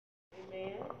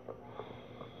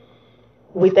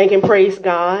We thank and praise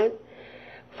God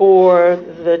for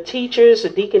the teachers, the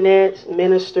deaconettes,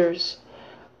 ministers.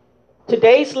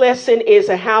 Today's lesson is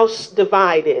a house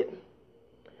divided.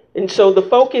 And so the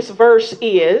focus verse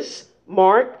is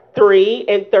Mark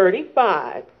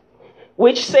 3:35,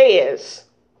 which says,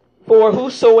 "For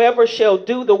whosoever shall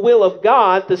do the will of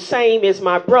God, the same is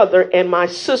my brother and my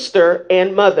sister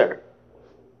and mother."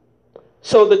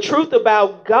 So the truth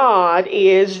about God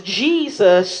is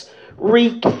Jesus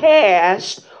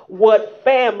recast what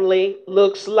family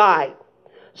looks like.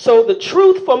 So the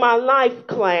truth for my life,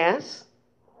 class,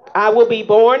 I will be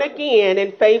born again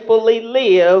and faithfully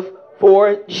live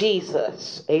for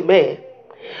Jesus. Amen.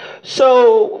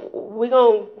 So we're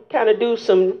going to kind of do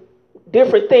some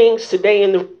different things today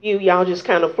in the review. Y'all just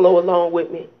kind of flow along with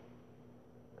me.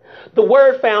 The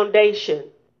word foundation.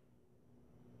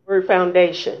 Word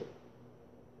foundation.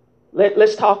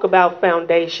 Let's talk about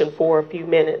foundation for a few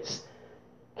minutes.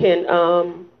 Can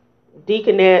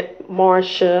Deaconette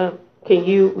Marcia, can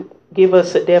you give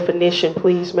us a definition,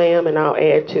 please, ma'am, and I'll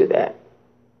add to that.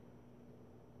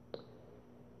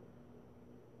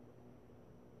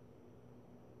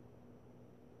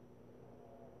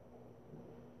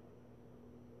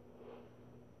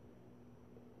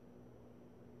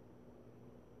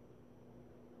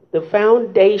 The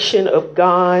foundation of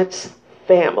God's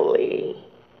family.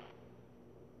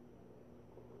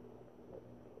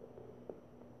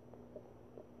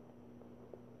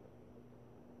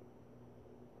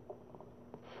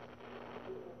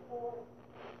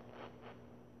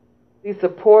 The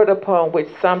support upon which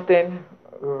something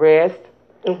rests,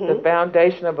 the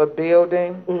foundation of a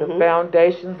building, the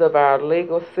foundations of our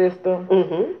legal system,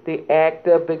 the act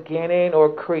of beginning or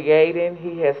creating.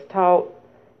 He has taught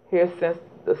here since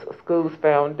the school's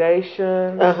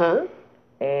foundation.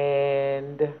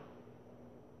 And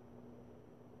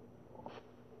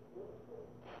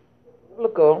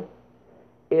biblical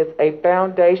is a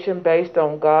foundation based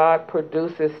on God,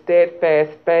 produces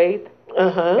steadfast faith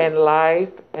and life,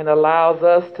 and allows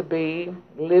us to be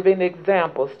living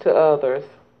examples to others.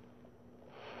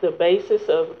 The basis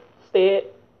of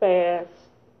steadfast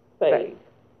faith.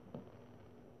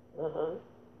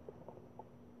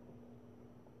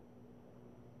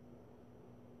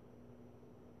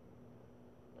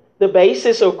 The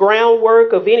basis or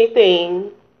groundwork of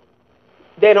anything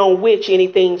that on which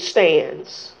anything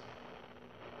stands,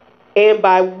 and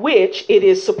by which it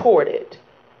is supported.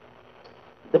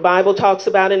 The Bible talks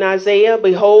about in Isaiah,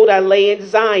 "Behold, I lay in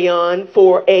Zion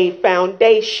for a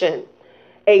foundation,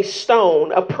 a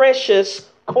stone, a precious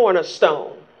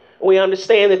cornerstone." We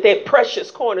understand that that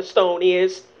precious cornerstone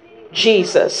is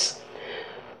Jesus.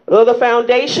 Well, the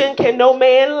foundation can no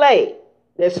man lay.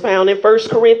 That's found in 1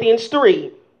 Corinthians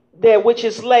 3. That which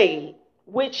is laid,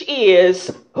 which is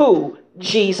who?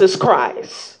 Jesus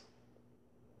Christ.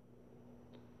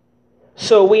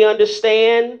 So we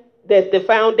understand that the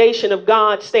foundation of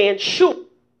God stands sure.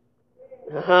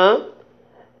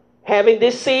 Having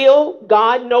this seal,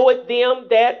 God knoweth them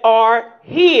that are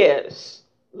his.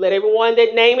 Let everyone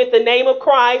that nameth the name of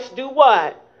Christ do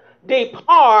what?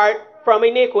 Depart from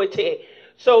iniquity.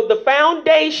 So the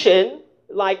foundation,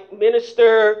 like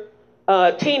Minister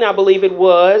Tina, I believe it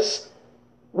was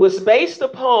based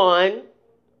upon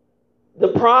the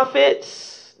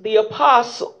prophets, the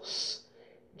apostles,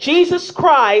 Jesus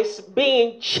Christ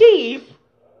being chief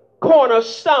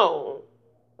cornerstone.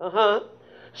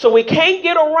 So we can't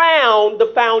get around the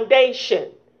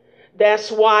foundation. That's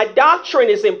why doctrine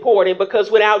is important, because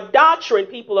without doctrine,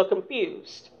 people are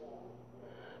confused.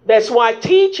 That's why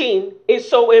teaching is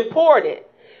so important.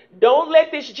 Don't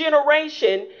let this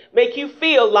generation make you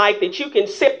feel like that you can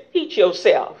teach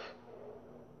yourself.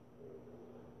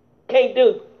 Can't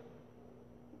do.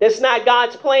 That's not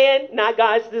God's plan, not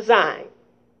God's design.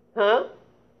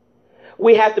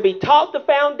 We have to be taught the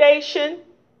foundation.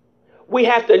 We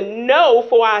have to know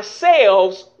for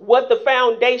ourselves what the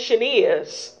foundation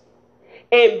is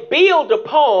and build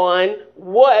upon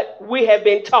what we have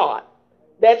been taught.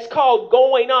 That's called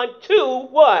going on to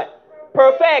what?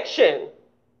 Perfection.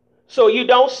 So you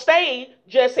don't stay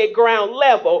just at ground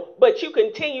level, but you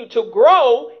continue to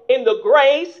grow in the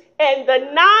grace and the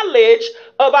knowledge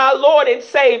of our Lord and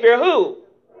Savior, who?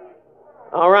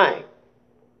 All right.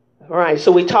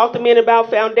 So we talked a minute about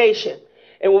foundation.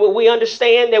 And we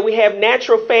understand that we have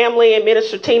natural family, and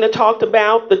Minister Tina talked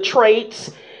about the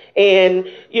traits and,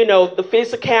 the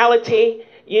physicality.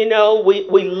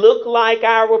 We look like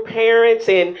our parents,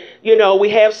 and, we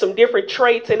have some different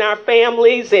traits in our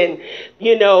families, and,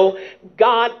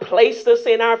 God placed us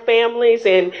in our families,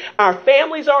 and our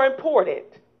families are important,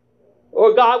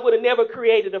 or God would have never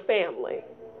created a family.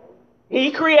 He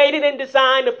created and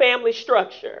designed a family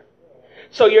structure.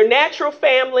 So your natural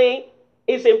family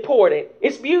is important.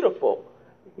 It's beautiful.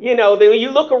 You know, when you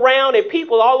look around at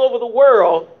people all over the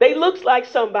world, they look like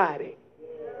somebody.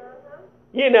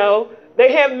 You know,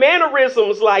 they have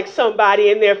mannerisms like somebody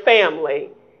in their family.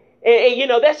 And, you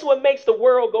know, that's what makes the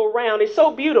world go round. It's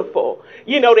so beautiful.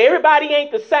 You know, everybody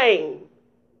ain't the same.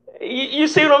 You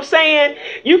see what I'm saying?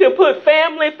 You can put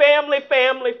family,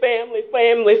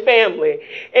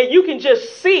 and you can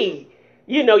just see,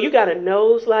 you know, you got a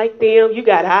nose like them. You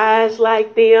got eyes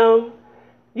like them.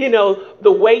 You know,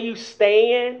 the way you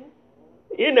stand,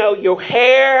 you know, your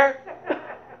hair.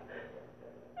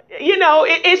 You know,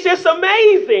 it's just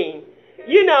amazing,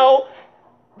 you know,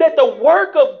 that the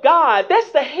work of God,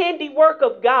 that's the handiwork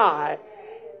of God,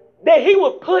 that he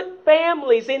would put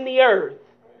families in the earth,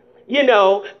 you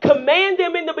know, command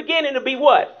them in the beginning to be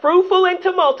what? Fruitful and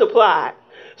to multiply.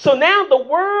 So now the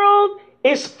world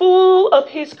is full of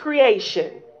his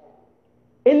creation.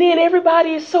 And then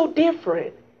everybody is so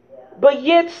different, but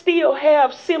yet still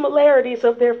have similarities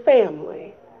of their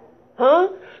family. Huh?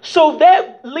 So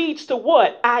that leads to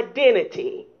what?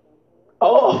 Identity.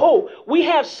 Oh, we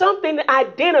have something to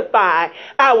identify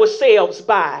ourselves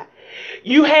by.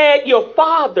 You had your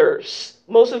fathers.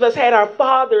 Most of us had our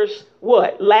father's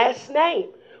what? Last name.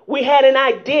 We had an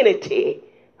identity.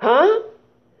 Huh?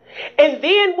 And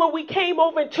then when we came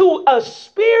over into a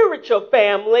spiritual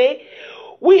family,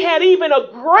 we had even a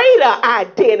greater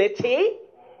identity.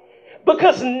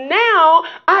 Because now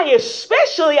I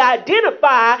especially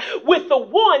identify with the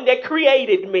one that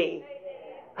created me.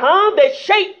 Huh? That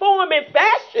shaped, formed, and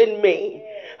fashioned me.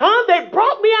 Huh? That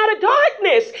brought me out of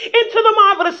darkness into the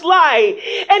marvelous light.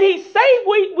 And he saved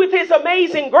me with his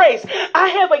amazing grace. I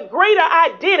have a greater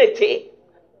identity.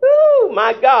 Oh,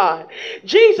 my God.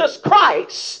 Jesus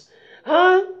Christ.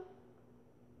 Huh?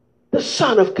 The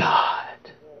Son of God.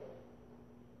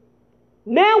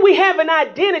 Now we have an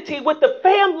identity with the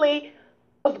family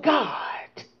of God.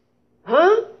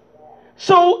 Huh?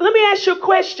 So let me ask you a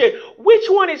question. Which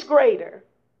one is greater?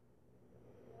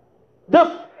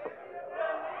 Now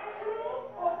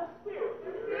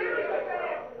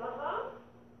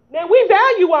we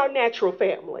value our natural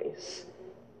families.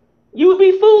 You would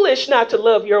be foolish not to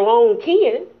love your own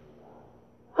kin.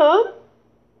 Huh?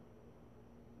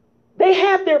 They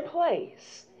have their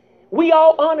place. We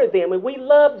all honor them and we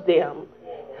love them.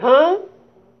 Huh?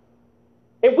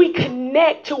 And we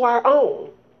connect to our own.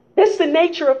 That's the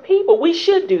nature of people. We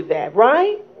should do that,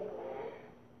 right?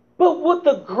 But with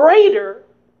the greater,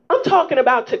 I'm talking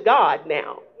about to God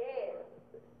now.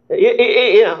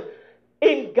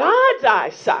 In God's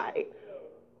eyesight,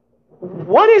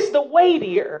 what is the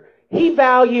weightier? He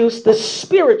values the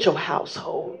spiritual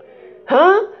household.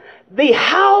 Huh? The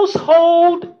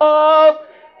household of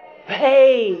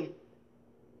faith.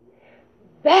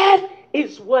 That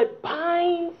is what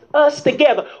binds us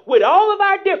together with all of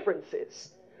our differences,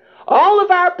 all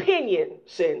of our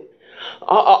opinions, and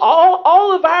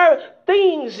all of our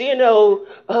things, you know,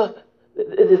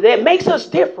 that makes us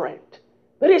different.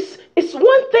 But it's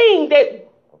one thing that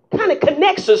kind of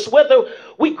connects us, whether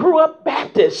we grew up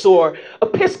Baptist or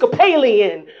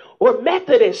Episcopalian or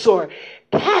Methodist or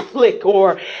Catholic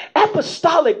or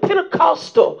Apostolic,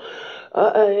 Pentecostal,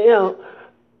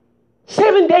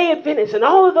 Seventh-day Adventist, and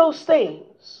all of those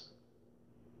things.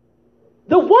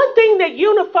 The one thing that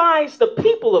unifies the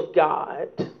people of God,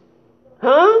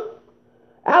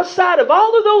 outside of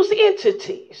all of those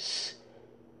entities,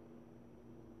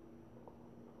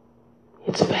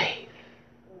 it's faith.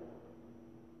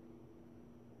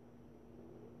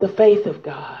 The faith of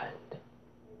God.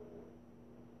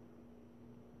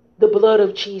 The blood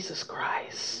of Jesus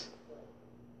Christ.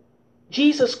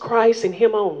 Jesus Christ and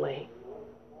him only.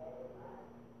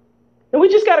 And we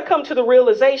just got to come to the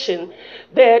realization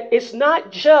that it's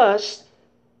not just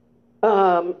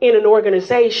in an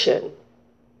organization.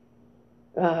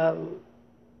 The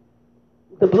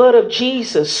blood of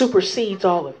Jesus supersedes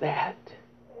all of that.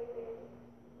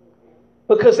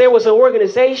 Because there was an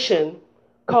organization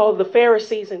called the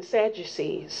Pharisees and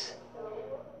Sadducees.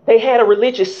 They had a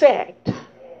religious sect.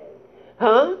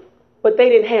 But they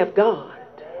didn't have God.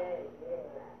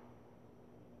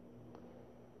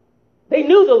 They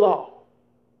knew the law.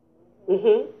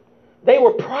 They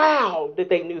were proud that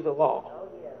they knew the law.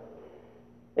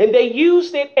 And they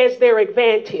used it as their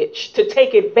advantage, to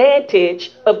take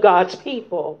advantage of God's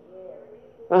people.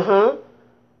 To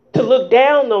look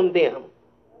down on them.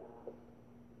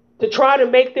 To try to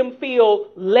make them feel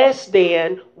less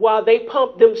than while they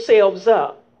pump themselves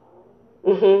up.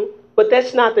 But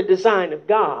that's not the design of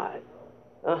God.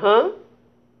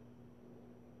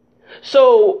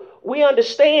 So we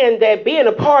understand that being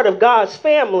a part of God's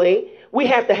family, we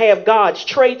have to have God's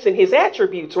traits and his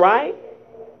attributes, right?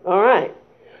 All right.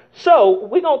 So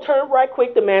we're going to turn right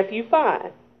quick to Matthew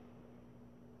 5.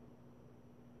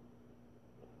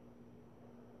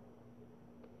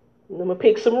 I'm going to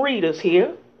pick some readers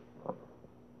here.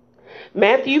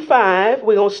 Matthew 5,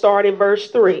 we're going to start in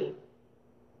verse 3.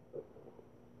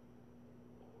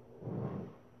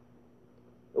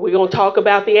 We're going to talk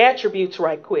about the attributes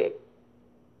right quick.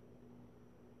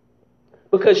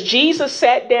 Because Jesus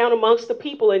sat down amongst the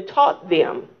people and taught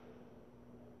them.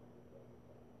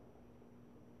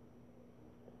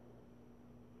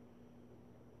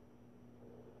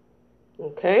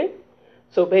 Okay?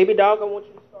 So, baby dog, I want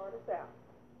you to start us out.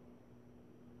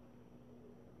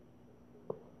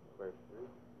 Verse 3?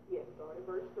 Yes, start at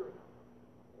verse 3.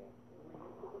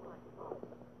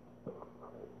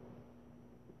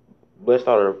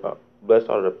 Blessed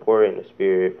are the poor in the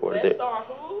spirit, for Blessed are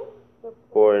who? the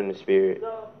poor in the spirit.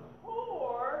 The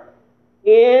poor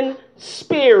in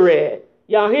spirit.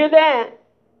 Y'all hear that?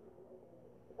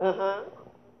 Uh-huh.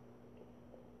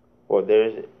 For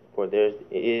theirs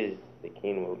is the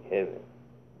kingdom of heaven.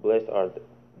 Blessed are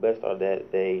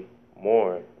that they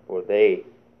mourn, for they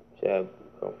shall be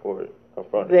comforted.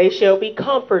 They shall be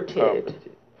comforted.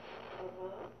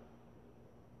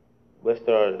 Blessed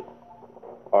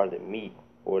are the meek,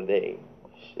 for they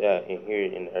shall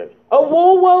inherit in the earth.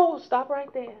 Oh, whoa, stop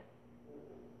right there.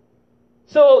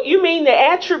 So you mean the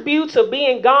attributes of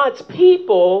being God's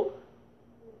people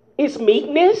is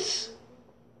meekness?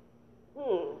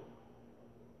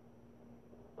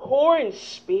 Poor in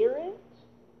spirit?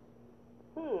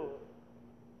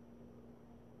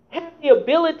 Have the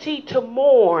ability to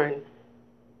mourn,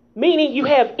 meaning you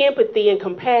have empathy and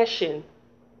compassion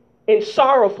and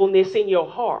sorrowfulness in your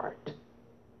heart.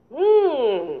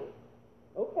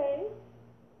 Okay.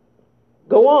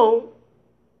 Go on.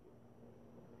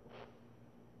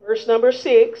 Verse number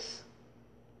 6.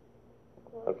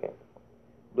 Okay.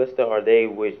 Blessed are they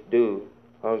which do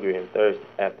hunger and thirst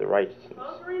after righteousness.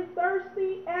 Hungry and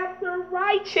thirsty after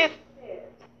righteousness.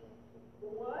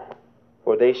 What?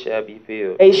 For they shall be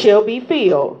filled. They shall be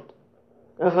filled.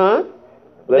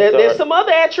 There's some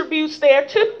other attributes there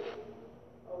too.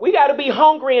 We got to be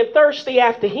hungry and thirsty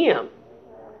after him.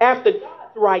 After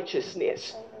God's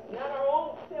righteousness. Not our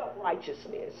own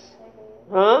self-righteousness.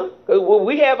 Well,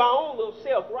 we have our own little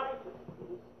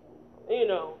self-righteousness. You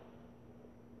know.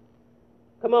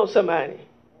 Come on, somebody.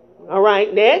 All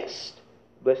right, next.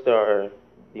 Blessed are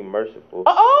the merciful.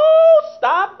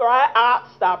 Stop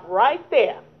right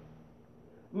there.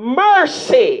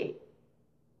 Mercy.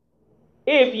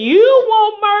 If you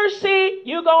want mercy,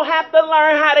 you're going to have to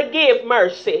learn how to give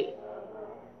mercy.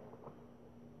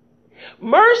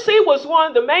 Mercy was one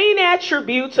of the main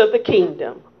attributes of the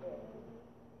kingdom.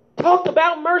 Talked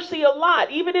about mercy a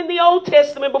lot, even in the Old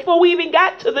Testament. Before we even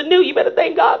got to the New, you better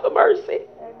thank God for mercy.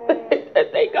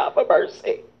 Thank God for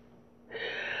mercy.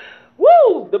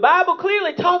 Woo! The Bible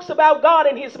clearly talks about God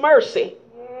and his mercy.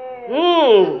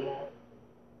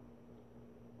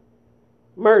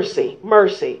 Mercy,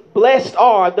 mercy. Blessed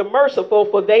are the merciful,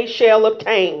 for they shall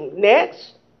obtain.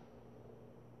 Next.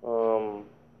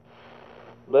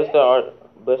 Blessed are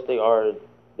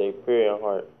they pure in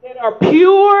heart. That are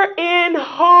pure in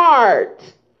heart.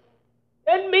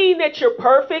 Doesn't mean that you're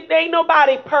perfect. Ain't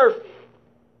nobody perfect.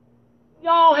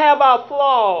 Y'all have our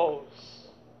flaws.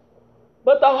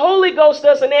 But the Holy Ghost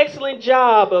does an excellent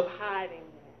job of hiding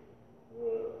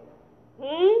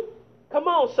that. Come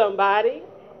on, somebody.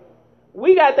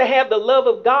 We got to have the love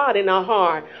of God in our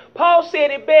heart. Paul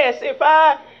said it best. If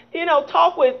I,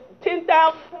 talk with 10,000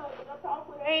 tongues, I talk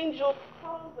with angels,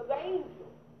 tongues of angels.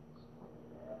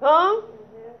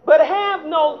 But have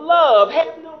no love,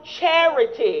 have no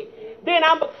charity, then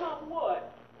I become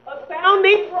what? A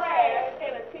sounding brass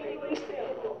and a tingling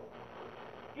cymbal.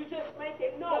 You just make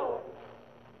it noise.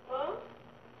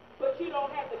 But you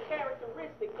don't have the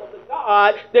characteristics of the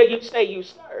God that you say you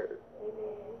serve.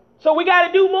 So we got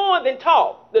to do more than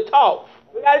talk. We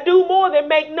got to do more than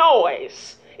make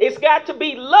noise. It's got to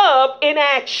be love in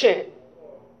action.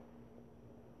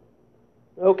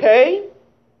 Okay?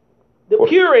 The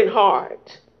pure in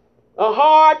heart. A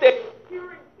heart that's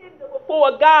pure and tender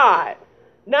before God.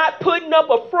 Not putting up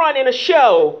a front in a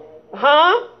show.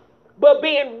 But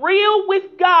being real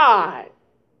with God.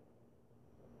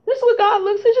 This is what God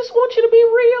looks at. He just wants you to be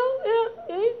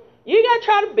real. Yeah. You ain't got to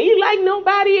try to be like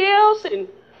nobody else and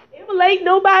emulate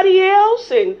nobody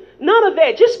else and none of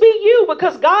that. Just be you,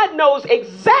 because God knows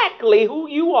exactly who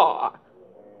you are.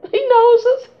 He knows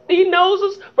us. He knows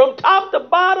us from top to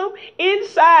bottom,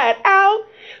 inside out.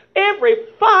 every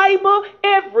fiber,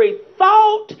 every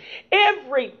thought,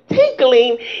 every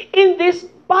tinkling in this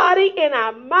body, in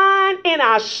our mind, in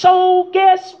our soul.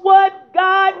 Guess what?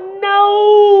 God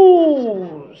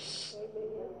knows.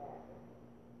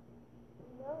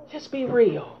 Just be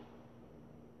real.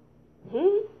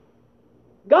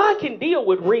 God can deal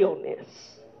with realness.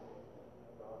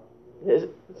 So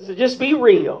just be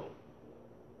real.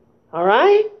 All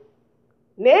right?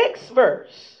 Next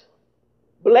verse.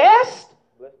 Blessed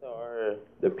are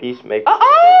the peacemakers.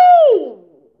 Oh!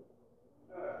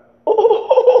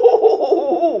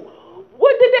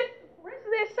 What did that rest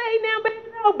of that say now, baby?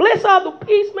 No, blessed are the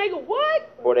peacemakers. What?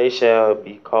 For they shall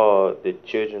be called the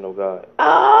children of God.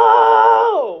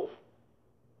 Oh!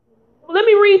 Let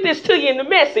me read this to you in the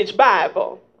Message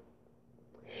Bible.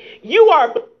 You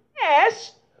are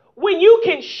blessed when you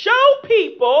can show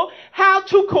people how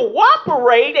to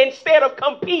cooperate instead of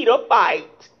compete or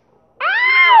fight.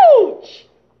 Ouch!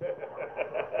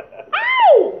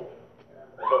 Ow!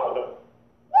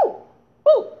 Ooh.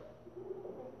 Ooh.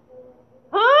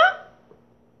 Huh?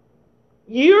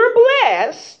 You're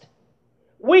blessed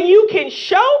when you can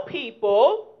show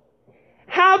people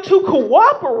how to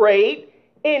cooperate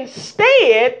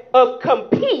instead of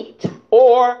compete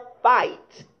or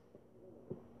fight.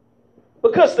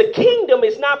 Because the kingdom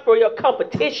is not for your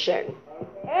competition.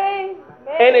 Amen.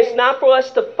 And it's not for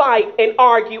us to fight and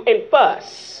argue and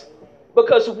fuss.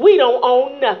 Because we don't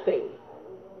own nothing.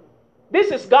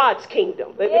 This is God's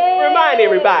kingdom. Let me remind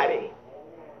everybody.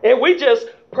 And we just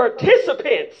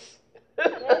participants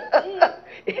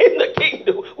in the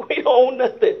kingdom. We don't own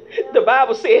nothing. The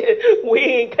Bible said we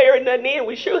ain't carrying nothing in.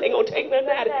 We sure ain't going to take nothing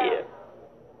out of here.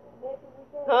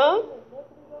 Huh?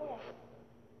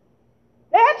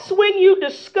 That's when you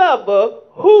discover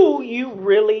who you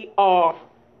really are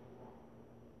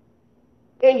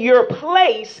and your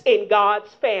place in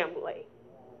God's family.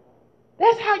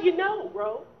 That's how you know,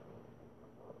 bro.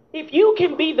 If you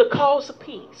can be the cause of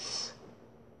peace.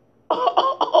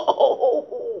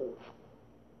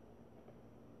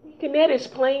 And that is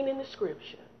plain in the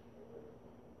scripture.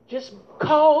 Just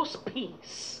cause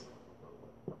peace.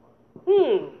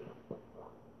 Being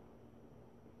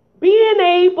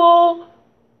able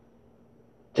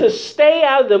to stay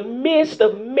out of the midst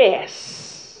of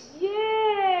mess.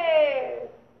 Yeah.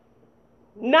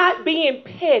 Not being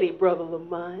petty, Brother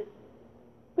Lamont,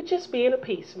 but just being a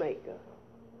peacemaker.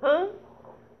 Huh?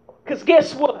 Because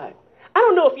guess what? I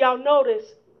don't know if y'all notice,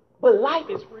 but life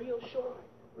is real short.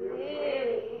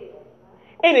 Yeah.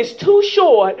 And it's too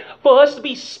short for us to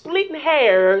be splitting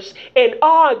hairs and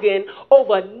arguing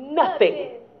over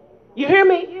nothing. You hear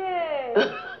me?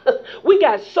 Yeah. We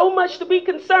got so much to be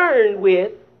concerned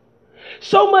with.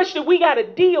 So much that we got to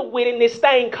deal with in this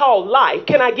thing called life.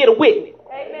 Can I get a witness?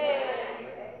 Amen.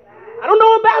 I don't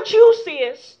know about you,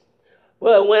 sis.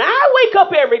 Well, when I wake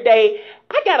up every day,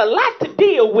 I got a lot to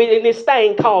deal with in this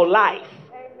thing called life.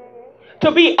 Amen.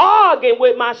 To be arguing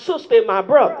with my sister and my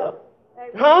brother. Amen.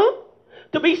 Huh?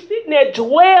 To be sitting there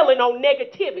dwelling on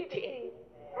negativity.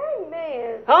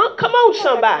 Amen. Huh? Come on,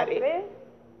 somebody.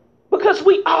 Because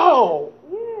we all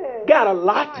got a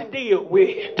lot to deal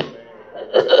with.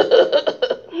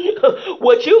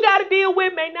 What you got to deal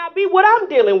with may not be what I'm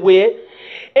dealing with.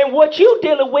 And what you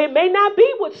dealing with may not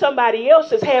be what somebody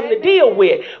else is having to deal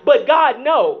with. But God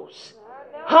knows.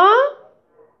 Huh?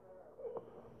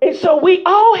 And so we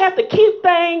all have to keep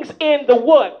things in the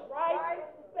what? Right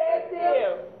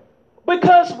perspective.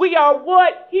 Because we are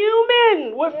what?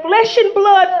 Human. We're flesh and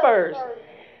blood first.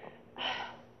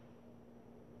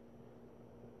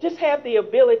 Just have the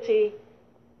ability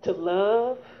to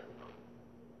love,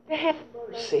 to have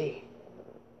mercy.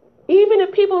 Even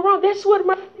if people are wrong, that's what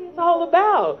mercy is all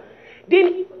about.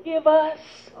 Didn't he forgive us?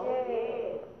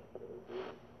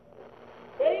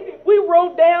 Baby, if we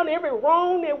wrote down every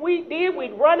wrong that we did,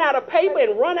 we'd run out of paper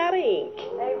and run out of ink.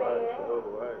 Amen.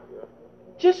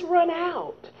 Just run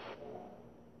out.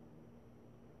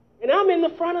 And I'm in the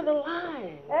front of the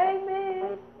line.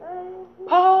 Amen.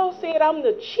 Paul said, I'm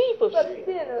the chief of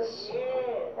sinners.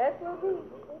 That's what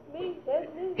me.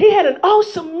 That's me. He had an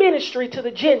awesome ministry to the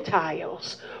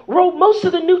Gentiles. Wrote most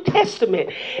of the New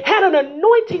Testament. Had an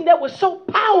anointing that was so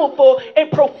powerful and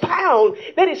profound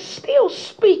that it's still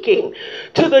speaking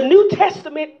to the New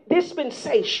Testament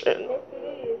dispensation.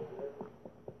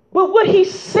 But what he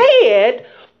said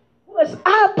was,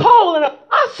 I, Paul, an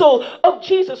apostle of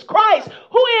Jesus Christ,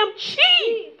 who am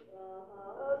chief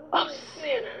of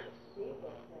sinners.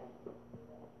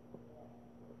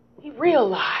 He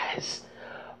realized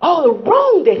all the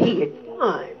wrong that he had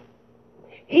done.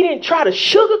 He didn't try to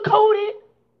sugarcoat it.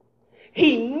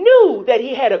 He knew that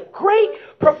he had a great,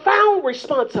 profound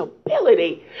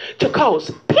responsibility to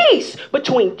cause peace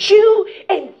between Jew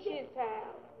and Gentile.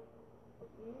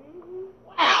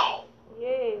 wow.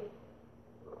 Yeah.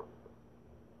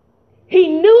 He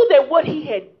knew that what he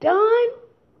had done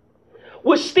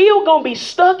was still going to be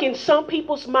stuck in some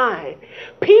people's mind.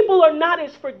 People are not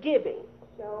as forgiving.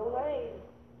 Sure ain't.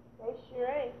 They sure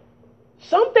ain't.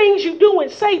 Some things you do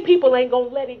and say, people ain't going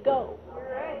to let it go.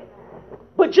 Sure ain't.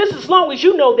 But just as long as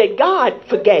you know that God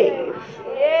forgave.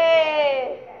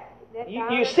 Yeah.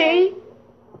 You see?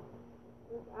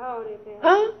 All that there.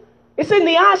 Huh? It's in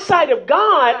the eyesight of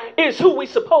God is who we're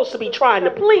supposed to be trying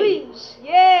to please.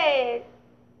 Yes.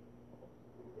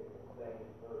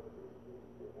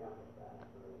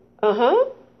 Uh-huh.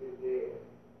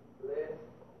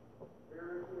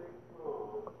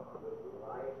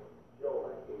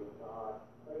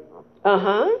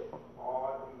 Uh-huh.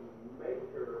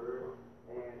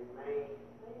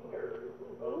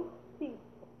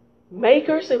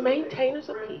 Makers and maintainers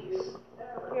of peace.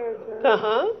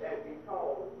 Uh-huh.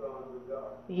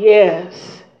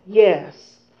 Yes.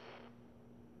 Yes.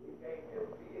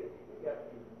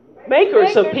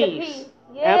 Makers of peace.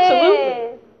 Yes.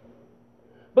 Absolutely.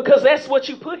 Because that's what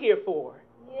you put here for.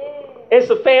 Yes. It's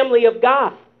the family of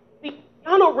God.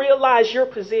 Y'all don't realize your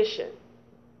position.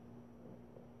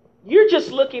 You're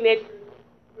just looking at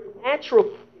your natural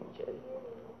position.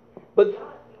 But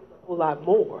God sees a whole lot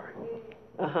more.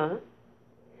 Uh-huh.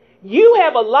 You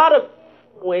have a lot of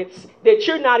influence that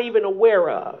you're not even aware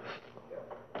of.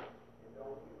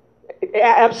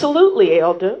 Absolutely,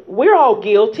 Elder. We're all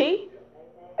guilty.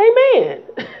 Amen.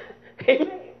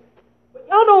 Amen. But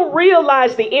y'all don't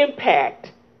realize the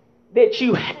impact that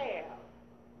you have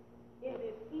in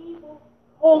this evil.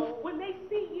 Oh, when they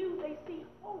see you, they see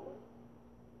hope.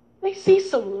 They see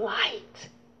some light.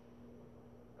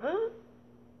 Huh?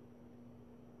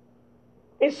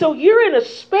 And so you're in a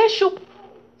special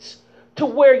place to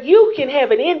where you can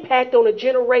have an impact on a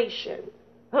generation.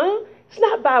 Huh? It's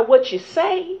not by what you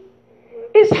say.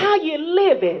 It's how you're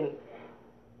living.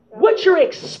 What you're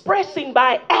expressing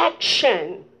by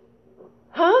action.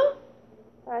 Huh?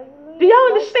 Do y'all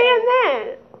understand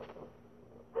that?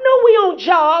 I know we on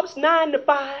jobs, 9 to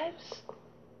 5s.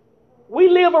 We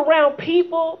live around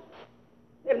people.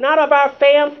 They're not of our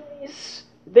families.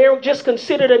 They're just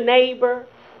considered a neighbor.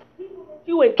 People that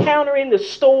you encounter in the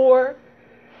store.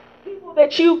 People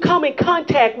that you come in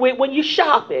contact with when you're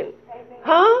shopping.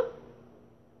 Huh?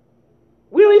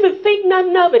 We don't even think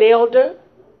nothing of it, Elder.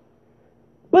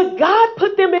 But God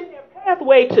put them in their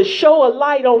pathway to show a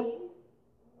light on you.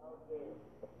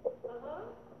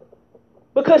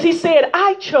 Because he said,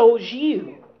 I chose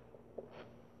you.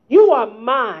 You are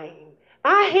mine.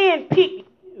 I handpicked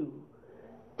you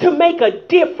to make a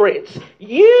difference.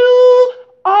 You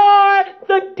are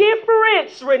the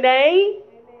difference, Renee.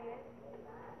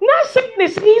 Not saying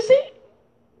it's easy.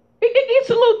 It's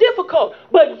a little difficult.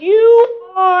 But you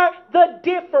are the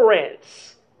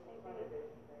difference.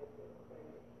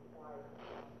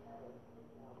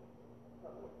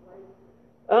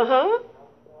 Uh-huh.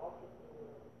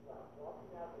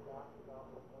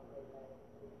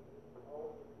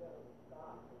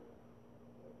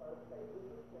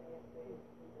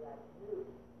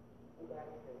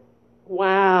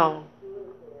 Wow.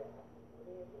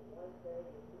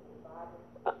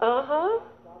 Uh-huh.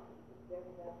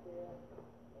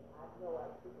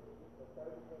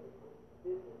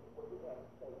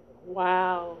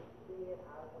 Wow.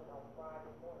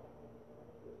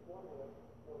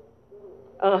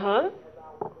 Uh-huh.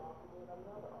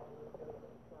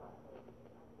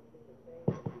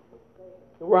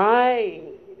 Right.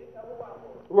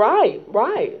 Right,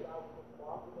 right.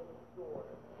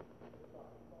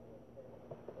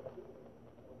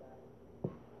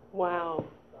 Wow.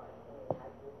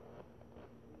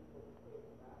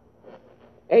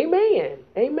 Amen.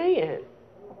 Amen.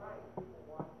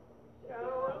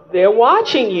 They're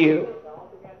watching you.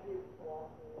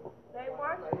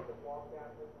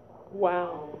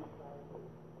 Wow.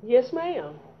 Yes,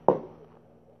 ma'am.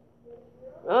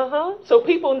 Uh-huh. So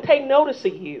people can take notice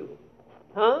of you.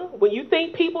 Huh? When you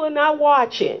think people are not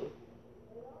watching.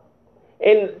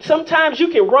 And sometimes you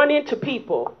can run into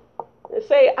people and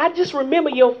say, I just remember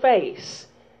your face.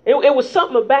 It was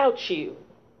something about you,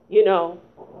 you know.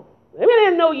 Maybe they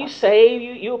didn't know you saved,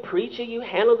 you're a preacher, you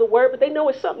handle the word, but they know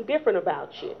it's something different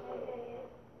about you.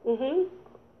 Mm-hmm.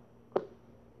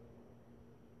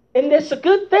 And that's a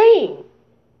good thing.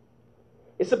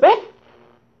 It's a bad.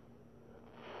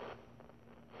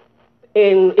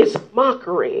 And it's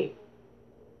mockery.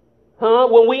 Huh?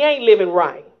 When we ain't living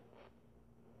right.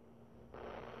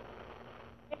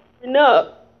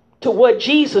 Up to what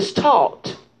Jesus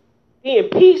taught, being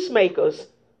peacemakers,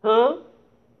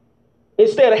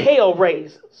 instead of hell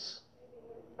raisers.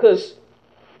 Because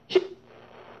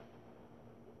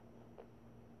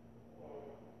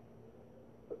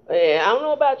I don't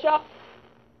know about y'all.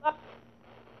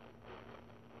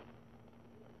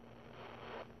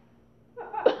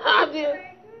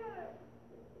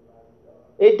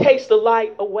 It takes the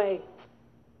light away.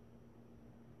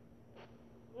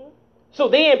 So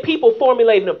then people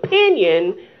formulate an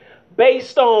opinion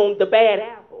based on the bad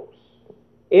apples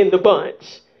in the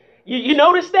bunch. You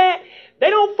notice that? They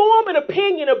don't form an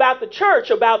opinion about the church,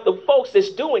 about the folks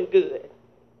that's doing good,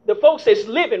 the folks that's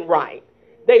living right.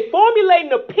 They formulate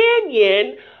an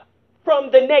opinion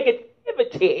from the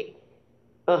negativity.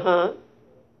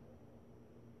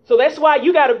 So that's why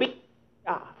you got to be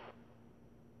God.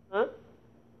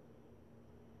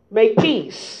 Make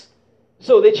peace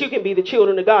so that you can be the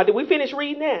children of God. Did we finish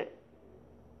reading that?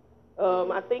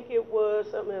 I think it was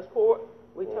something else. 4.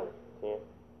 We talked 10.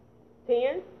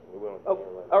 10?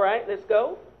 Okay. All right, let's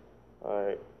go. All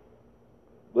right.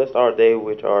 Blessed are they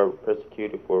which are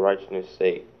persecuted for righteousness'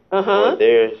 sake. For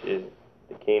theirs is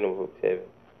the kingdom of heaven.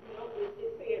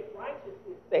 It said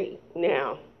righteousness' sake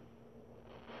now.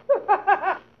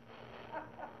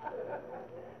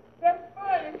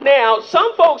 Now,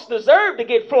 some folks deserve to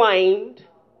get flamed.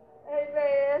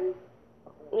 Amen.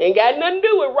 Ain't got nothing to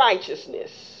do with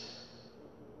righteousness.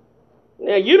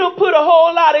 Now, you don't put a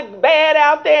whole lot of bad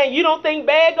out there and you don't think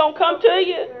bad gonna come to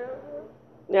you?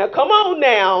 Now, come on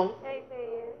now. Amen.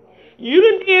 You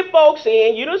done did folks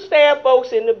in. You done stabbed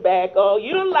folks in the back. Oh,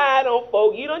 you done lied on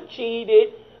folk. You done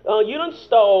cheated. You done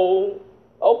stole.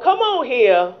 Oh, come on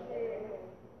here.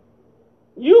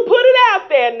 You put it out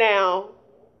there now.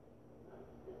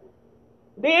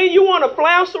 Then you want to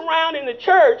flounce around in the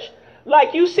church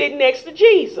like you sitting next to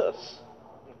Jesus.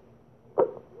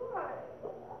 Oh,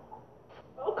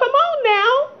 come on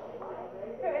now.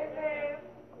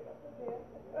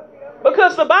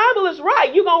 Because the Bible is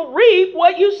right. You're going to reap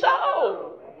what you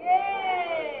sow.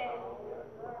 Yeah.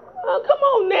 Oh, come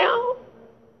on now.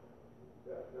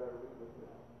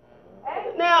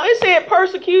 Now, it said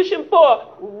persecution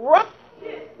for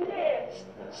righteousness'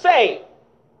 sake.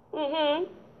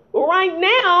 Right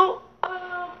now,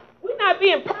 we're not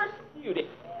being persecuted.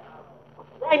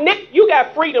 Right now, you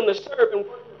got freedom to serve and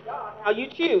worship God how you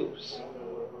choose.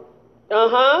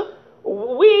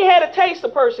 We ain't had a taste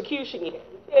of persecution yet.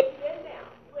 We tell you that now.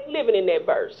 You ain't living in that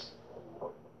verse.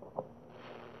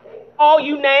 They call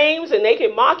you names and they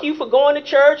can mock you for going to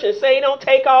church and say don't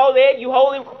take all that. You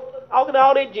holy roller, talking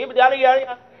all that jibber yada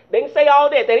yada. They can say all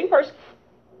that. That ain't persecution.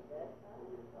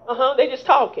 They just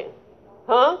talking.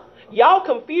 Y'all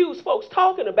confuse folks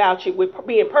talking about you with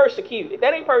being persecuted.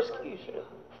 That ain't persecution.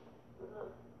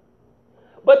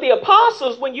 But the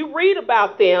apostles, when you read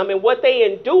about them and what they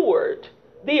endured,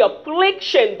 the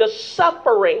affliction, the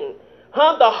suffering,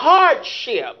 the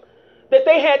hardship that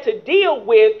they had to deal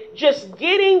with just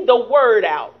getting the word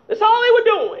out. That's all they were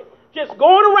doing. Just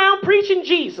going around preaching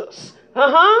Jesus.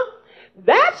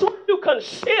 That's what you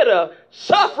consider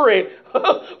suffering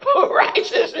for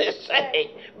righteousness'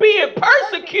 sake. Being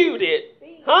persecuted.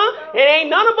 And ain't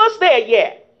none of us there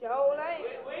yet.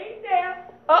 We ain't there.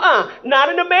 Not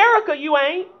in America, you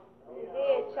ain't.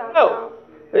 No.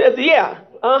 Yeah.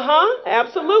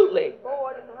 Absolutely.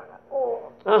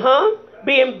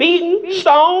 Being beaten,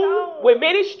 stoned, with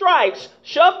many stripes,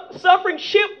 suffering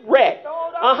shipwreck.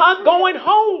 Going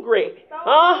hungry.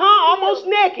 Almost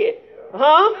naked.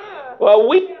 Well,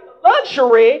 we have the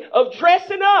luxury of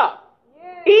dressing up,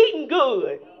 eating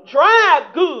good,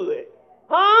 drive good,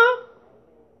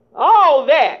 all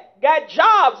that. Got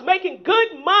jobs, making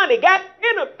good money, got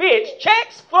benefits,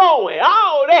 checks flowing,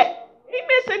 all that. Ain't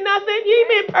missing nothing. You ain't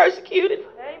been persecuted.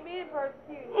 Ain't being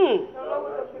persecuted.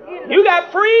 You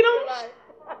got freedoms,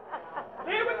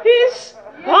 liberties.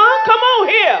 Come on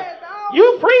here.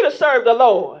 You free to serve the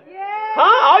Lord.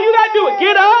 All you got to do is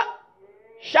get up,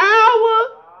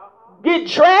 shower, get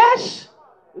dressed,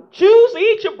 choose to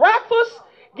eat your breakfast,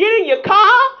 get in your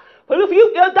car, put a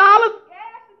few dollars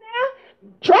gas in there,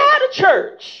 drive to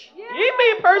church. You ain't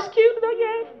being persecuted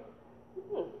again.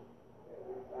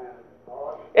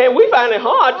 And we find it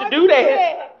hard to do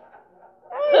that.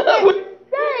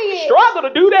 We struggle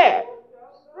to do that.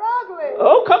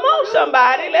 Oh, come on,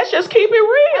 somebody. Let's just keep it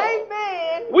real.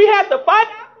 Amen. We have to fight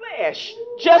our flesh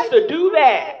just to do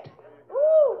that.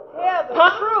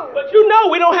 But you know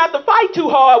we don't have to fight too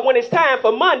hard when it's time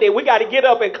for Monday. We got to get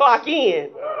up and clock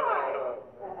in.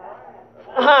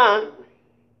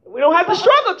 We don't have to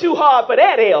struggle too hard for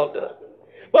that, elder.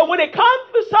 But when it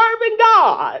comes to serving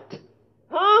God,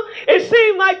 It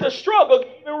seemed like the struggle got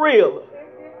even realer.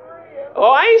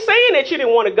 Oh, I ain't saying that you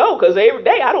didn't want to go, because every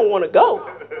day I don't want to go.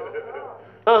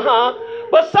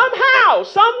 But somehow,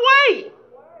 some way,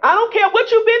 I don't care what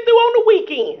you've been through on the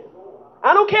weekend.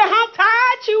 I don't care how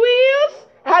tired you is,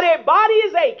 how that body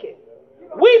is aching.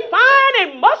 We find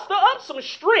and muster up some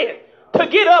strength to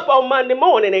get up on Monday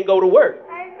morning and go to work.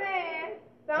 Amen.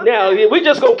 Now, we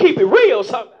just going to keep it real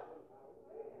somehow.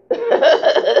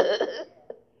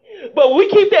 But we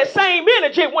keep that same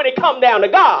energy when it come down to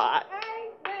God.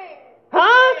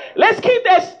 Let's keep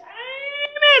that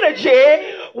same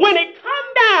energy when it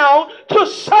come down to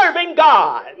serving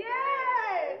God.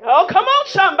 Oh, come on,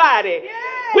 somebody.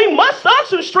 We must up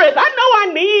some strength. I know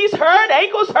our knees hurt,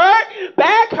 ankles hurt,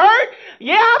 back hurt.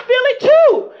 Yeah, I feel it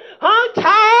too.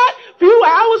 Tired, few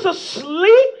hours of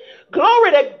sleep.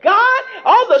 Glory to God.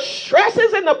 All the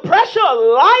stresses and the pressure of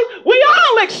life, we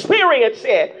all experience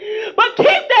it. But keep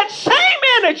that same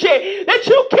energy that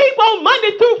you keep on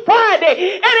Monday through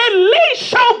Friday and at least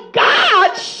show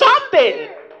God something.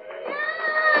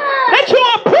 That you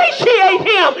appreciate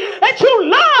him, that you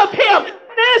love him.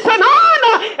 It's an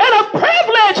honor and a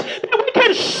privilege that we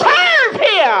can serve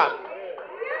him.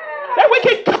 That we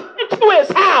can come into his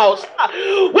house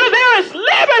where there is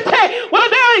liberty, where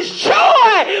there is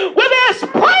joy, where there's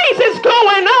praises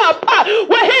going up,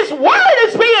 where his word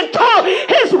is being taught,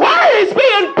 his word is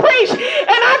being preached.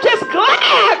 And I'm just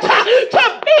glad to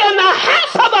be in the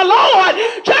house of the Lord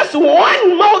just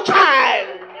one more time.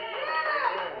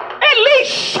 At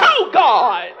least show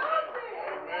God.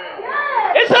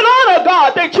 It's an honor,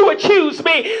 God, that you would choose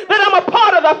me, that I'm a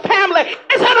part of the family.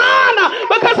 It's an honor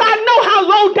because I know how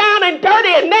low down and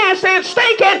dirty and nasty and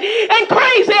stinking and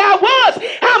crazy I was,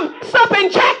 how messed up and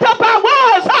jacked up I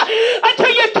was, until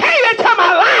you came into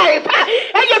my life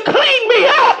and you cleaned me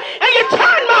up and you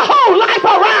turned my whole life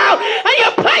around and you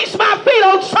placed my feet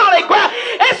on solid ground.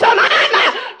 It's an honor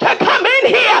to come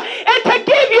in here and to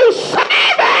give you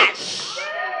service.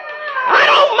 I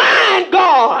don't mind,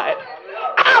 God.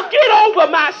 I'll get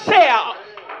over myself.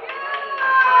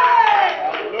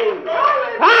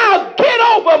 I'll get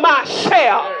over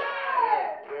myself.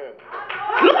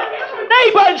 Look at your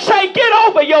neighbor and say, get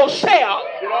over yourself.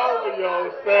 Get over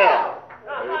yourself.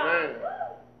 Amen.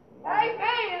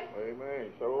 Amen.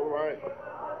 Amen. So right.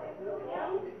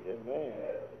 Amen.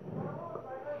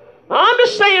 I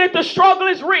understand that the struggle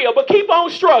is real, but keep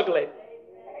on struggling.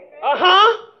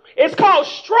 It's called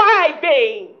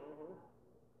striving.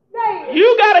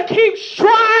 You got to keep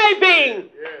striving,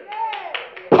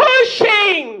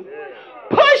 pushing,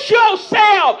 push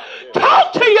yourself,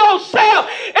 talk to yourself,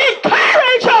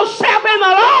 encourage yourself in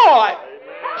the Lord.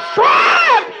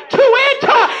 Strive to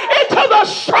enter into the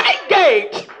straight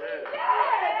gate.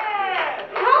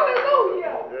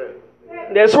 Hallelujah.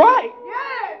 That's right.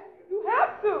 Yes, you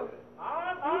have to.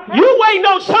 You waiting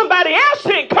on somebody else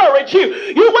to encourage you.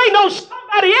 You waiting on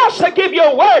somebody else to give you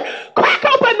a word. Crack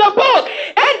open the book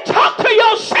and talk to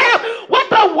yourself what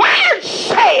the word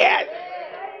said.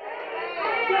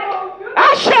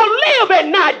 I shall live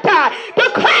and not die.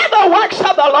 Declare the works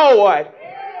of the Lord.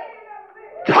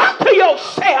 Talk to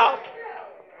yourself.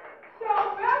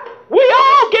 We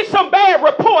all get some bad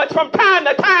reports from time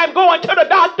to time going to the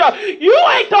doctor. You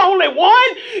ain't the only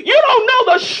one. You don't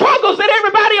know the struggles that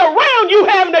everybody around you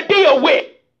having to deal with.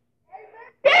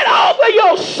 Get over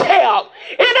yourself.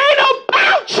 It ain't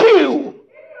about you.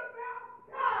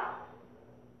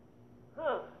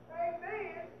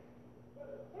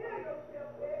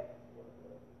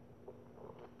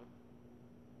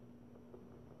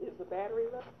 Is the battery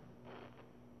low?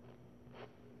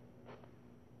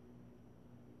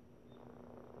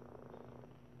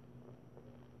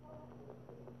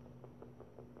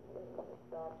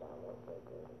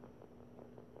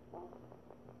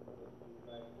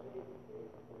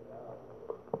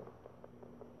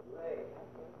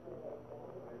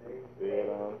 Said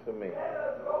unto me,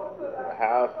 the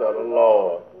house of the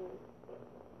Lord.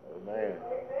 Amen.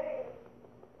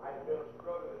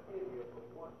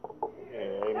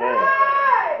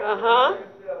 Amen.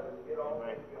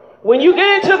 When you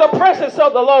get into the presence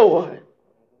of the Lord,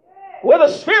 where the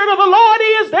Spirit of the Lord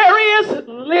is, there is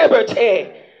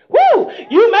liberty. Woo!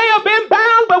 You may have been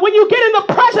bound, but when you get in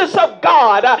the presence of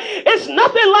God, it's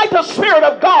nothing like the Spirit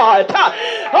of God.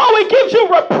 Oh, it gives you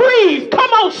reprieve. Come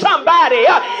on, somebody.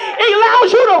 It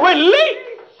allows you to release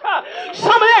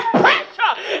some of that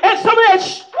pressure and some of that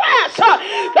stress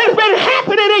that's been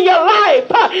happening in your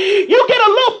life. You get a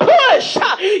little push.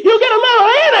 You get a little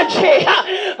energy.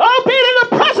 Oh, being in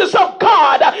the presence of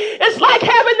God, it's like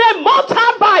having that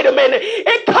multivitamin.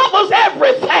 It covers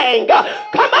everything.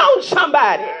 Come on,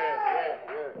 somebody.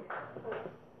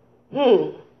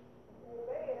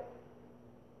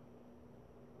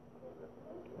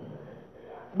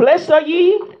 Blessed are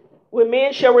ye when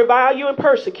men shall revile you and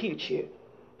persecute you,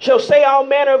 shall say all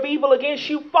manner of evil against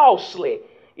you falsely.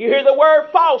 You hear the word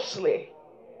falsely.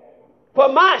 For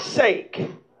my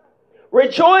sake.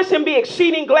 Rejoice and be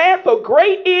exceeding glad, for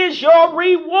great is your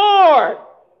reward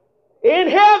in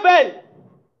heaven.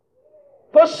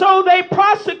 For so they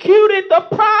prosecuted the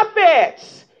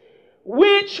prophets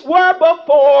which were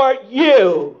before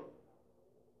you.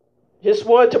 Just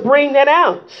wanted to bring that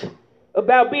out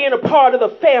about being a part of the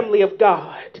family of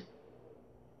God.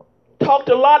 Talked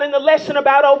a lot in the lesson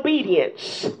about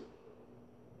obedience.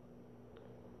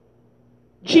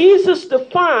 Jesus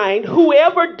defined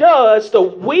whoever does the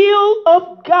will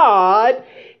of God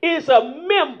is a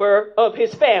member of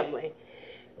his family.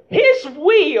 His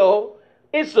will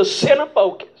is the center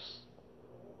focus.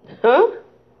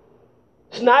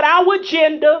 It's not our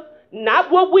agenda,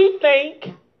 not what we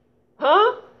think.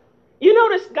 You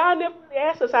notice God never really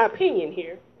asks us our opinion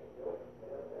here.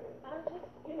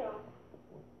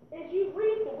 As you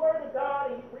read the Word of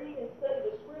God and you read and study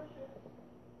the Scriptures,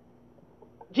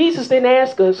 Jesus didn't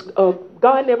ask us,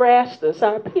 God never asked us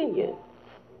our opinion.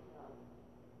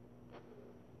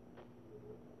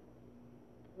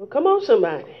 Well, come on,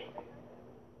 somebody.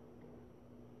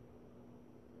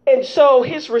 And so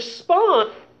his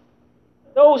response,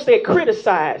 those that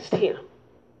criticized him.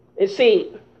 And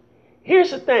see,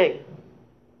 here's the thing.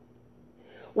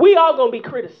 We all going to be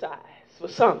criticized for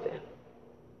something.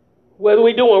 Whether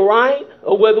we're doing right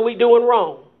or whether we're doing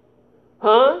wrong.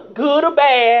 Good or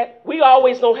bad, we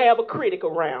always going to have a critic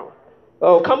around.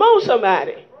 Oh, come on,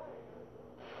 somebody.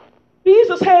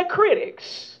 Jesus had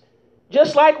critics,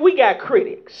 just like we got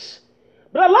critics.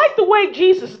 But I like the way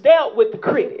Jesus dealt with the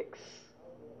critics.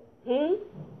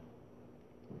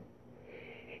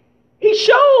 He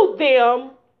showed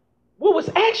them what was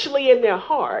actually in their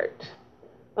heart.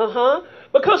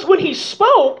 Because when he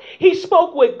spoke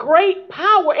with great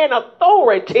power and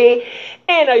authority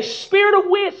and a spirit of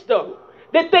wisdom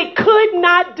that they could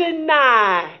not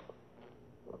deny.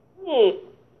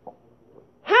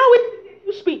 How is it that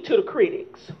you speak to the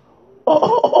critics? How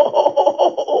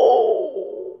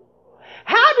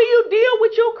do you deal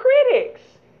with your critics?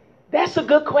 That's a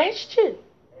good question.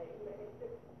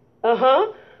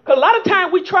 Because a lot of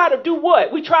times we try to do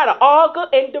what? We try to argue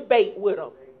and debate with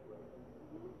them.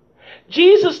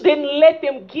 Jesus didn't let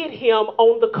them get him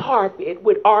on the carpet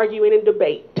with arguing and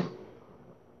debate.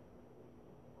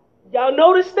 Y'all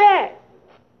notice that?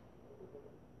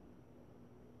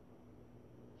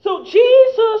 So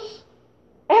Jesus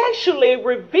actually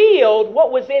revealed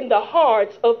what was in the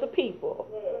hearts of the people.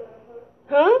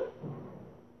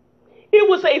 It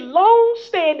was a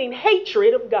long-standing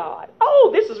hatred of God.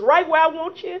 Oh, this is right where I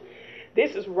want you.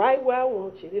 This is right where I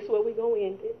want you. This is where we're going to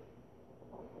end it.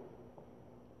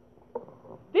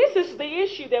 This is the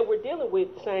issue that we're dealing with,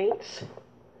 saints.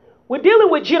 We're dealing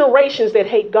with generations that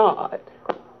hate God.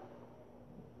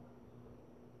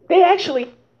 They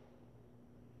actually...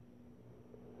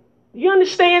 You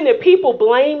understand that people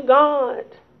blame God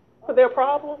for their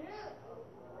problems?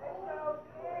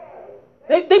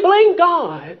 They blame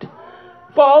God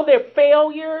for all their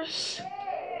failures.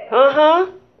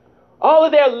 All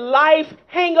of their life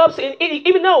hang-ups, and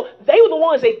even though they were the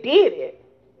ones that did it.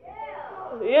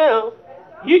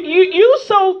 You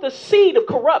sowed the seed of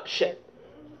corruption.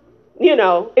 And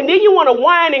then you want to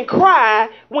whine and cry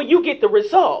when you get the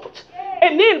result.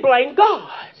 And then blame God.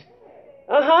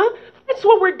 That's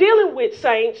what we're dealing with,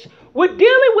 saints. We're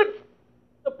dealing with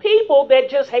the people that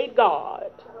just hate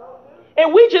God.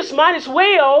 And we just might as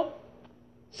well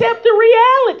accept the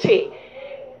reality.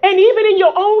 And even in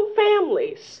your own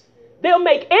families, they'll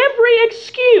make every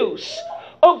excuse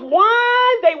of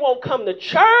why they won't come to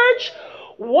church,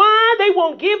 why they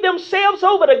won't give themselves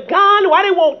over to God, why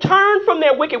they won't turn from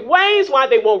their wicked ways, why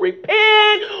they won't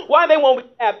repent, why they won't be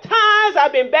baptized.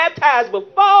 I've been baptized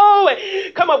before,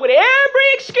 and come up with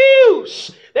every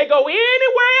excuse. They go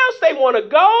anywhere else they want to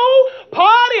go,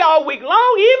 party all week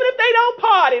long. Even if they don't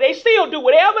party, they still do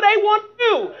whatever they want to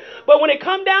do. But when it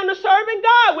comes down to serving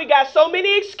God, we got so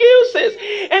many excuses.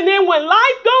 And then when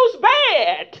life goes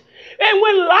bad, and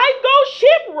when life goes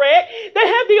shipwrecked, they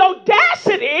have the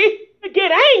audacity to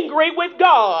get angry with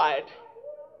God.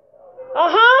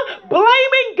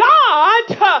 Blaming God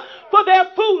for their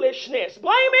foolishness.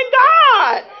 Blaming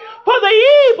God for the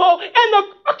evil and the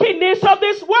crookedness of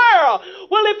this world.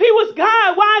 Well, if he was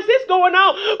God, why is this going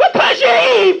on? Because you're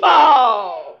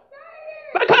evil.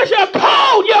 Because you're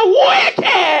cold. You're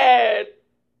wicked.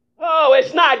 Oh,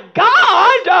 it's not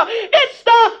God. It's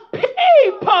the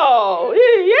people.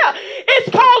 Yeah.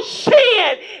 It's called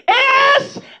sin.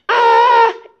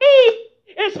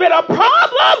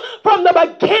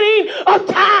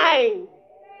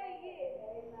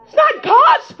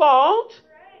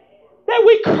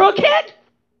 crooked.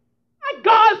 Not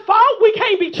God's fault we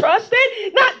can't be trusted.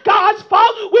 Not God's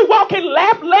fault we walking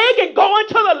left leg and going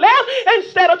to the left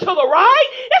instead of to the right.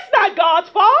 It's not God's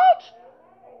fault.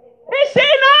 It's in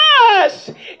us.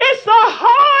 It's the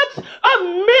hearts of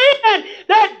men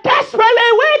that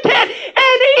desperately wicked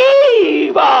and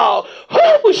evil.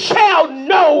 Who shall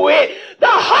know it? The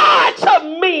hearts of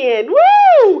men.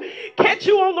 Woo! Catch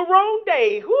you on the wrong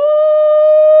day. Woo!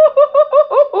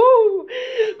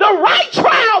 The right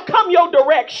trial come your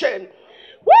direction.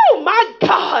 Woo, my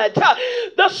God.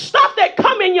 The stuff that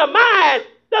come in your mind,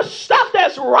 the stuff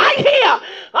that's right here.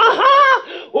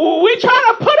 We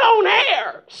try to put on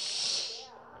air.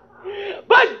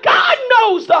 But God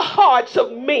knows the hearts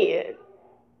of men.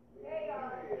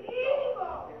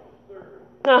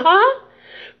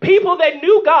 People that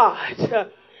knew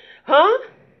God.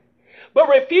 But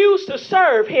refused to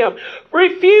serve him.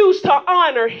 Refused to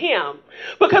honor him.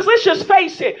 Because let's just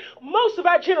face it. Most of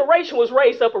our generation was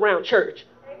raised up around church.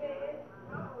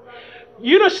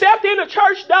 You done stepped in the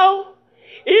church door.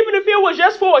 Even if it was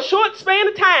just for a short span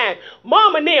of time.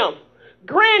 Mama and them.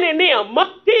 Granny and them.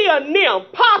 Tia and them.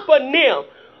 Papa and them.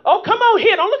 Oh, come on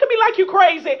here. Don't look at me like you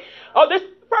crazy. Oh, this is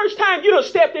the first time you done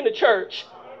stepped in the church.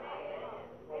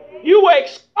 You were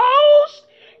exposed.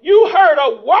 You heard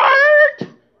a word.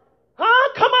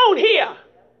 Come on here.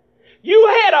 You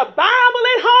had a Bible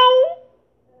at home.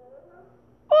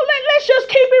 Well, let's just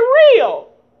keep it real.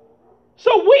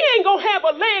 So we ain't going to have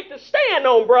a leg to stand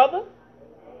on, brother.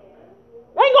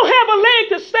 We ain't going to have a leg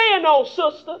to stand on,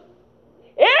 sister.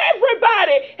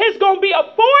 Everybody is going to be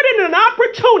afforded an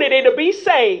opportunity to be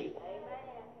saved.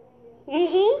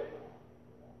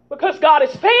 Because God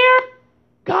is fair,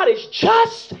 God is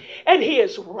just, and he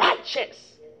is righteous.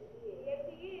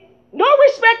 No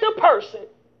respect of person.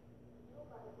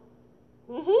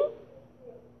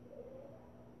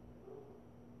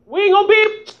 We ain't going to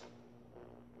be...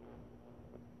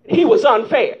 He was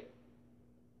unfair.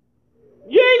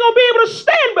 You ain't going to be able to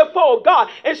stand before God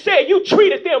and say you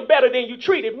treated them better than you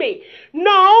treated me.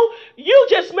 No, you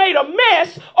just made a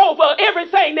mess over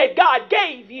everything that God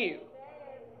gave you.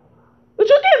 But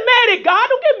you get mad at God.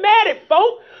 Don't get mad at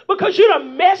folk because you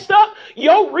done messed up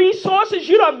your resources.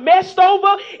 You done messed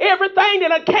over everything that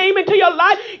done came into your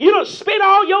life. You done spent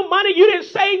all your money. You didn't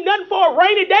save nothing for a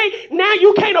rainy day. Now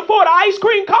you can't afford an ice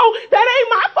cream cone. That ain't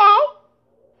my fault.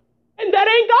 And that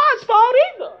ain't God's fault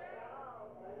either.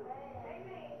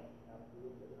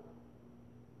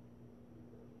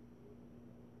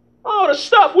 All the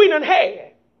stuff we done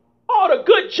had. All the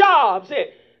good jobs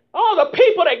and all the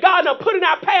people that God done put in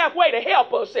our pathway to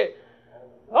help us. And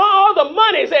all the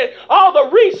monies and all the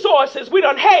resources we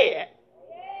done had.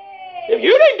 If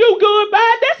you didn't do good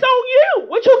by it, that's on you.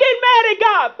 What you getting mad at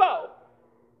God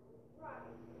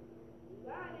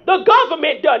for? The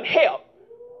government doesn't help.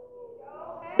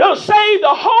 Done saved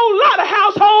a whole lot of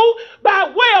households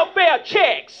by welfare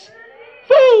checks,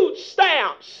 food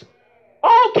stamps,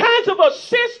 all kinds of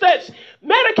assistance,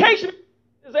 medication,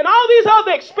 and all these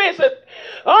other expenses,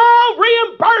 all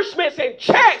reimbursements and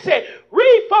checks and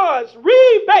refunds,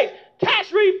 rebates,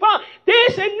 tax refund,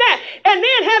 this and that, and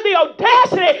then have the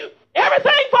audacity,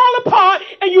 everything fall apart,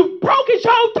 and you broke his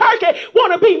whole turkey,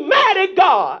 want to be mad at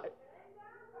God.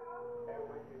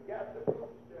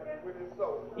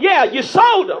 Yeah, you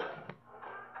sold them.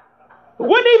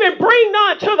 Wouldn't even bring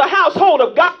none to the household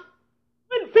of God.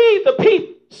 Wouldn't feed the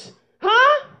people.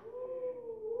 Huh?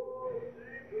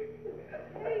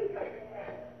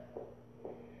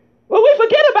 Well, we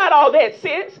forget about all that,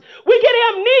 sis. We get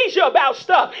amnesia about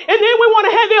stuff. And then we want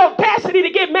to have the audacity to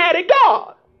get mad at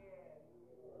God.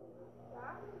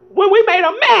 When we made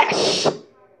a mess.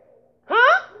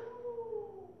 Huh?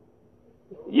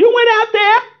 You went out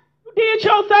there, you did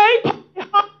your thing.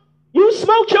 You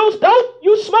smoked your dope,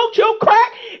 you smoked your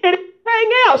crack, and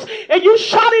everything else. And you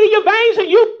shot it in your veins, and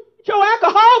you did your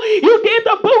alcohol. You did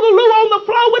the boogaloo on the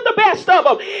floor with the best of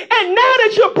them. And now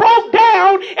that you're broke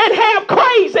down and half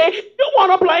crazy, you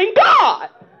want to blame God.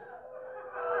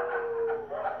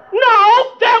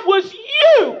 No, that was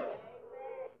you.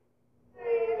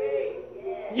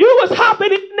 You was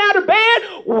hopping in and out of bed,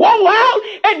 wore out,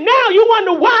 and now you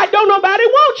wonder why don't nobody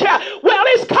want you. Well,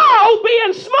 it's called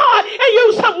being smart and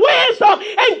use some wisdom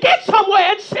and get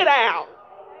somewhere and sit down.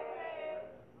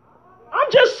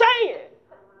 I'm just saying.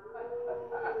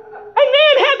 And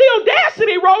then have the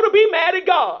audacity, Ro, to be mad at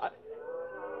God.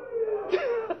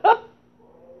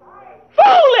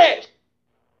 Foolish.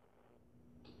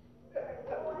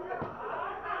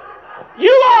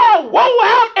 You all woe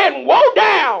out and woe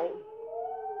down.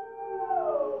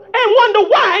 And wonder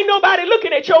why ain't nobody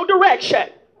looking at your direction.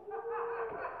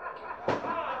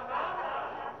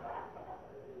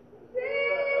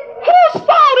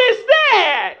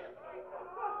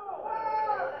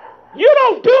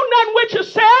 with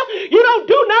yourself. You don't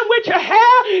do nothing with your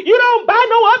hair. You don't buy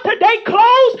no up-to-date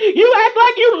clothes. You act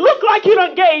like you look like you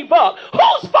done gave up.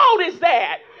 Whose fault is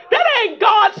that? That ain't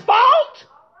God's fault.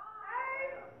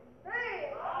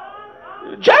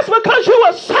 Just because you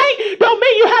a saint don't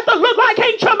mean you have to look like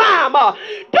Aunt Jemima.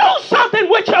 Do something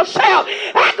with yourself.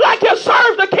 Act like you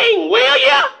serve the king, will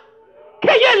you?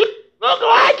 Can you look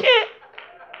like it?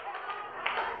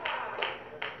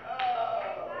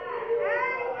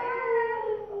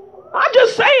 I'm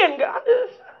just saying, God.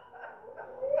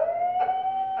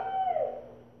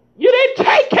 You didn't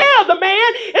take care of the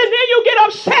man, and then you get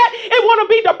upset and want to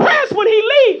be depressed when he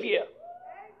leave you.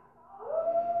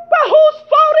 But whose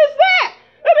fault is that?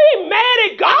 I mean,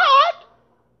 mad at God.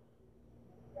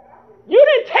 You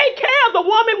didn't take care of the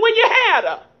woman when you had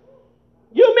her.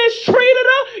 You mistreated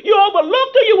her. You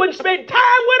overlooked her. You wouldn't spend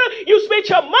time with her. You spent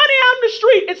your money out in the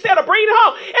street instead of bringing her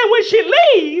home. And when she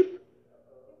leave,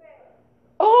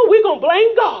 oh, we're going to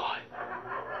blame God.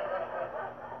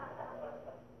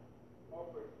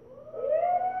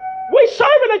 We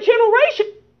serving a generation.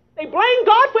 They blame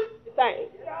God for everything.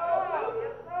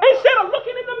 Instead of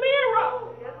looking in the mirror.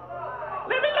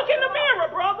 Let me look in the mirror,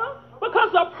 brother.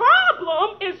 Because the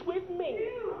problem is with me.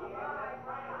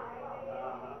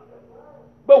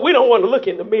 But we don't want to look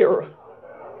in the mirror.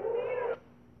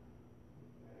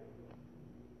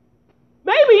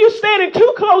 Maybe you're standing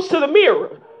too close to the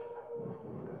mirror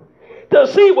to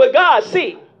see what God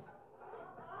sees.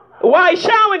 While he's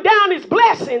showering down his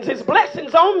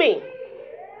blessings on me.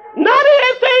 Not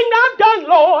anything I've done,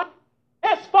 Lord,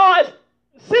 as far as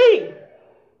see.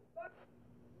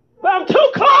 But I'm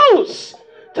too close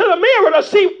to the mirror to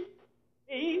see.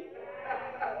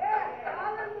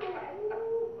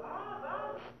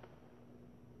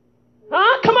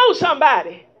 Huh? Come on,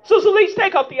 somebody. Sister Leach,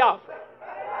 take up the offering.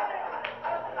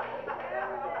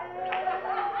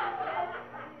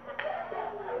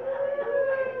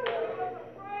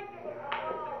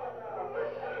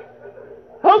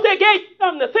 Hope they gave you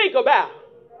something to think about.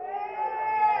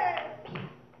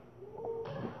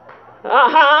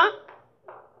 Uh-huh.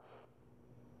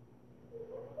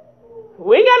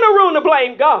 We ain't got no room to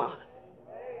blame God.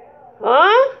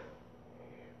 Huh?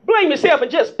 Blame yourself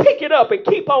and just pick it up and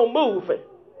keep on moving.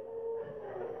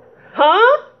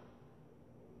 Huh?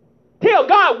 Tell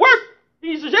God, work.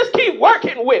 Jesus, just keep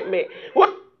working with me.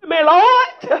 Work with me,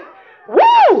 Lord.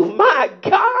 Woo, my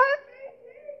God.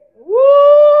 Woo.